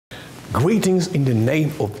Greetings in the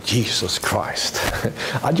name of Jesus Christ.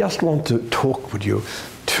 I just want to talk with you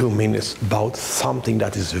 2 minutes about something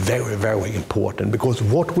that is very, very important, because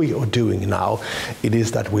what we are doing now, it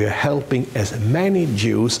is that we are helping as many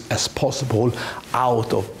Jews as possible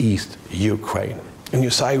out of East Ukraine. And you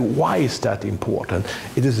say, why is that important?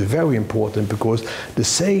 It is very important because the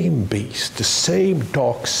same beast, the same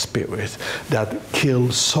dark spirit that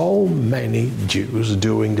killed so many Jews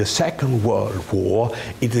during the Second World War,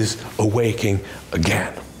 it is awakening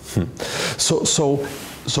again. So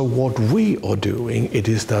what we are doing, it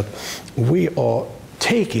is that we are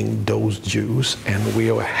taking those Jews and we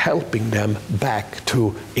are helping them back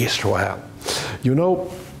to Israel. You know,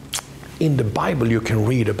 in the Bible you can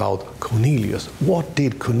read about Cornelius. What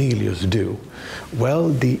did Cornelius do? Well,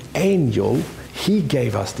 the angel, he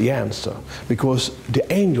gave us the answer, because the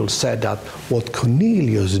angel said that what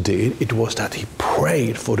Cornelius did, it was that he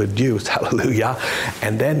prayed for the Jews, hallelujah,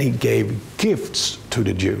 and then he gave gifts to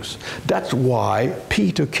the Jews. That's why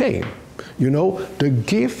Peter came. You know, the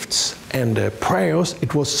gifts and the prayers,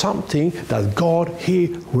 it was something that God,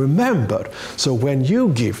 He remembered. So when you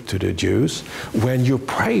give to the Jews, when you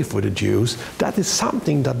pray for the Jews, that is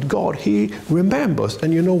something that God, He remembers.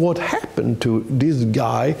 And you know what happened to this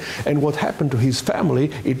guy and what happened to his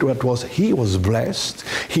family? It was he was blessed,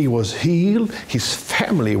 he was healed, his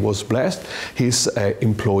family was blessed, his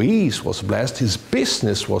employees was blessed, his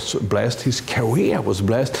business was blessed, his career was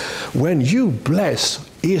blessed. When you bless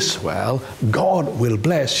Israel, God will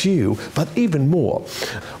bless you. But even more,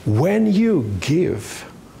 when you give,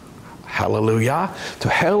 hallelujah, to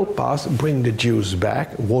help us bring the Jews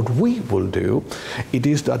back, what we will do, it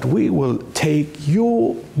is that we will take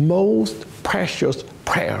your most precious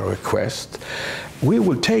prayer request. We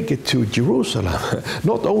will take it to Jerusalem.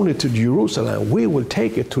 Not only to Jerusalem, we will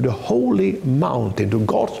take it to the holy mountain, to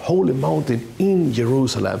God's holy mountain in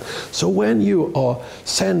Jerusalem. So when you are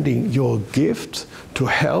sending your gift to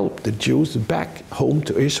help the Jews back home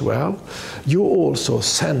to Israel, you also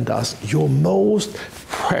send us your most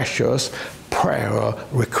precious prayer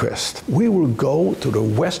request. We will go to the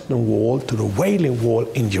Western Wall, to the Wailing Wall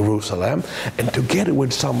in Jerusalem, and together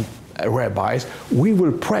with some rabbis, we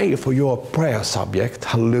will pray for your prayer subject,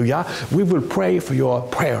 hallelujah. We will pray for your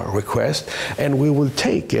prayer request, and we will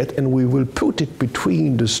take it and we will put it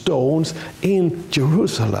between the stones in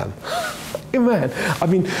Jerusalem. Amen. I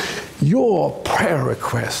mean, your prayer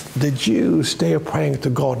request, the Jews, they are praying to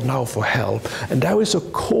God now for help. And there is a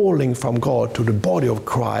calling from God to the body of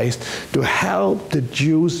Christ to help the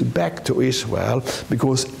Jews back to Israel,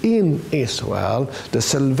 because in Israel, the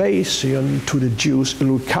salvation to the Jews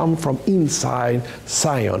will come from inside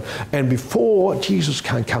Zion. And before Jesus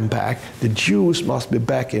can come back, the Jews must be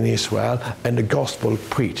back in Israel and the gospel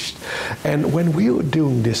preached. And when we are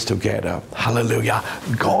doing this together, hallelujah,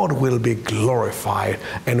 God will be glorified.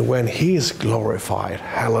 And when He is glorified,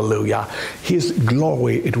 hallelujah, His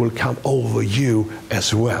glory, it will come over you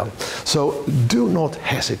as well. So do not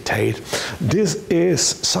hesitate. This is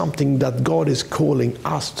something that God is calling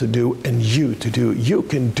us to do and you to do. You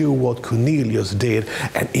can do what Cornelius did.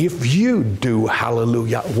 And if you do,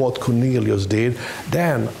 hallelujah, what Cornelius did,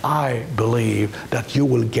 then I believe that you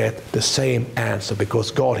will get the same answer, because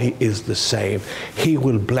God, He is the same. He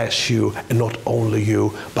will bless you, and not only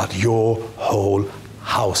you, but your whole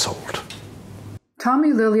household.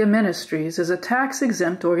 Tommy Lilia Ministries is a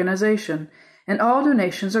tax-exempt organization, and all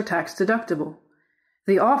donations are tax-deductible.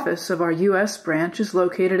 The office of our U.S. branch is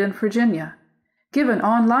located in Virginia. Give an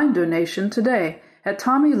online donation today at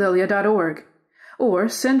TommyLilia.org, or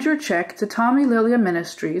send your check to Tommy Lilia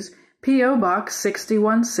Ministries, P.O. Box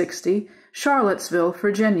 6160, Charlottesville,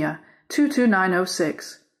 Virginia,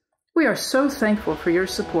 22906. We are so thankful for your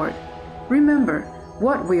support. Remember,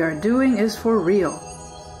 what we are doing is for real.